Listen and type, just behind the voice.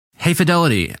Hey,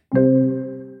 Fidelity.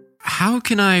 How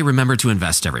can I remember to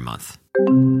invest every month?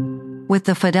 With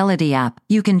the Fidelity app,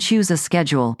 you can choose a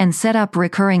schedule and set up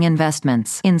recurring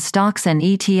investments in stocks and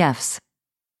ETFs.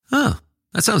 Oh,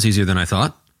 that sounds easier than I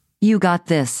thought. You got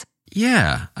this.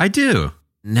 Yeah, I do.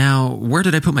 Now, where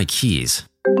did I put my keys?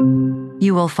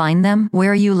 You will find them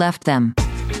where you left them.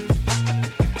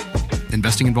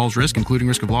 Investing involves risk, including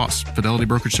risk of loss. Fidelity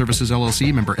Brokerage Services,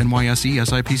 LLC, member NYSE,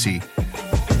 SIPC.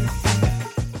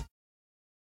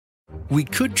 We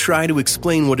could try to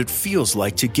explain what it feels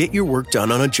like to get your work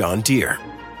done on a John Deere.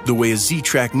 The way a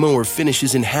Z-Track mower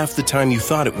finishes in half the time you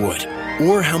thought it would.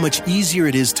 Or how much easier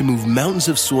it is to move mountains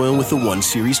of soil with the 1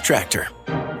 Series tractor.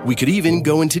 We could even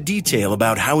go into detail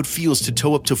about how it feels to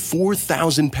tow up to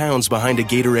 4,000 pounds behind a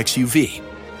Gator XUV.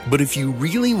 But if you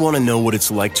really want to know what it's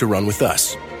like to run with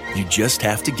us, you just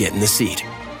have to get in the seat.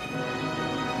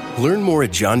 Learn more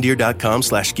at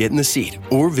johndeere.com/get-in-the-seat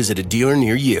or visit a dealer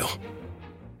near you.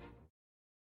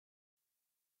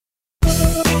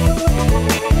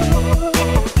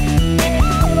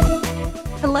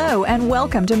 Hello and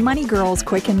welcome to Money Girls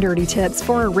Quick and Dirty Tips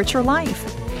for a Richer Life.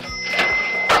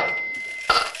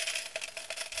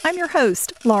 I'm your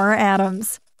host, Laura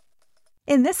Adams.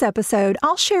 In this episode,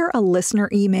 I'll share a listener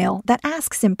email that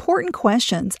asks important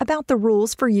questions about the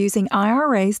rules for using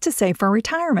IRAs to save for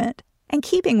retirement. And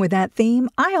keeping with that theme,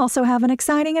 I also have an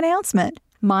exciting announcement.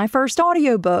 My first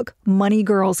audiobook, Money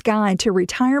Girls Guide to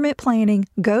Retirement Planning,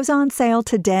 goes on sale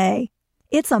today.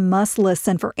 It's a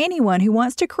must-listen for anyone who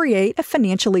wants to create a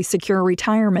financially secure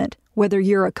retirement, whether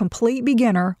you're a complete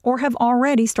beginner or have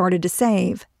already started to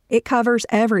save. It covers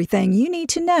everything you need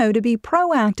to know to be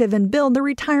proactive and build the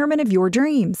retirement of your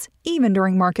dreams, even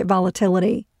during market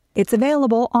volatility. It's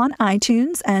available on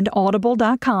iTunes and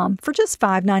Audible.com for just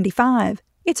 $5.95.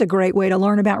 It's a great way to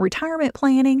learn about retirement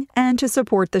planning and to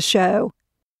support the show.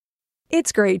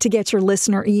 It's great to get your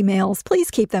listener emails. Please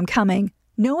keep them coming.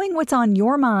 Knowing what's on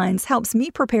your minds helps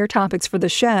me prepare topics for the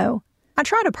show. I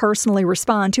try to personally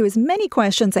respond to as many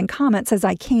questions and comments as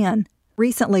I can.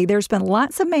 Recently, there's been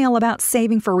lots of mail about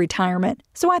saving for retirement,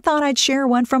 so I thought I'd share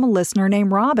one from a listener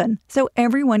named Robin so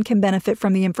everyone can benefit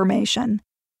from the information.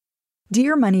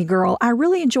 Dear Money Girl, I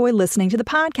really enjoy listening to the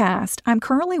podcast. I'm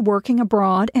currently working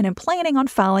abroad and am planning on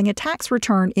filing a tax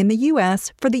return in the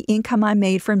U.S. for the income I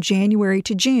made from January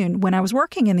to June when I was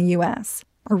working in the U.S.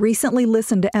 I recently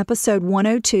listened to episode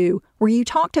 102, where you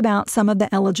talked about some of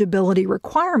the eligibility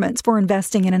requirements for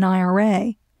investing in an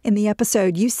IRA. In the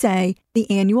episode, you say the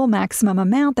annual maximum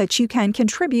amount that you can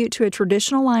contribute to a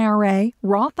traditional IRA,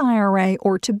 Roth IRA,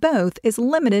 or to both is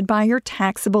limited by your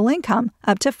taxable income,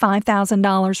 up to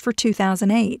 $5,000 for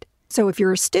 2008. So if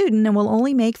you're a student and will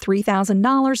only make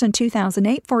 $3,000 in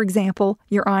 2008, for example,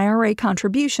 your IRA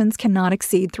contributions cannot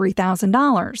exceed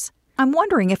 $3,000. I'm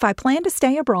wondering if I plan to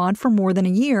stay abroad for more than a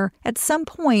year, at some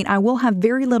point I will have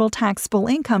very little taxable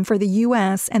income for the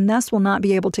U.S. and thus will not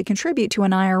be able to contribute to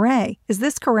an IRA. Is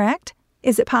this correct?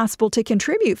 Is it possible to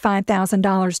contribute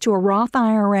 $5,000 to a Roth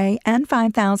IRA and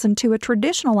 $5,000 to a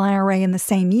traditional IRA in the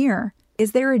same year?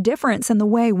 Is there a difference in the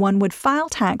way one would file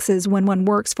taxes when one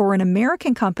works for an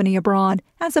American company abroad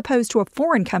as opposed to a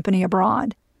foreign company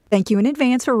abroad? Thank you in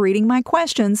advance for reading my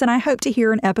questions, and I hope to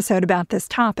hear an episode about this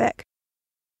topic.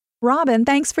 Robin,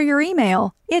 thanks for your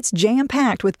email. It's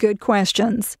jam-packed with good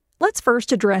questions. Let's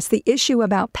first address the issue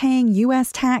about paying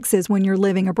U.S. taxes when you're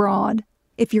living abroad.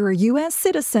 If you're a U.S.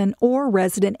 citizen or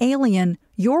resident alien,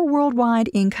 your worldwide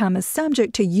income is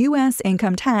subject to U.S.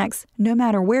 income tax no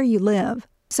matter where you live.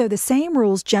 So the same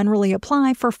rules generally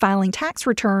apply for filing tax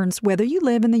returns whether you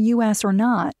live in the U.S. or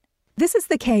not. This is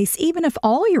the case even if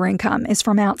all your income is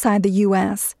from outside the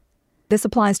U.S. This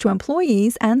applies to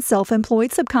employees and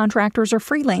self-employed subcontractors or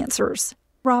freelancers.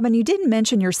 Robin, you didn't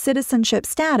mention your citizenship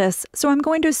status, so I'm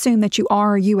going to assume that you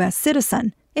are a U.S.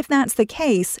 citizen. If that's the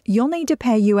case, you'll need to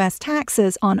pay U.S.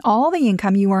 taxes on all the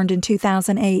income you earned in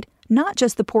 2008, not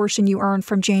just the portion you earned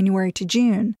from January to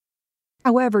June.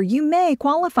 However, you may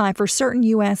qualify for certain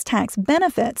U.S. tax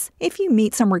benefits if you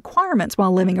meet some requirements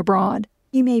while living abroad.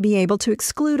 You may be able to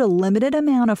exclude a limited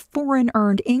amount of foreign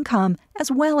earned income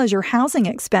as well as your housing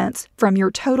expense from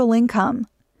your total income.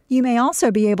 You may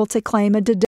also be able to claim a deduction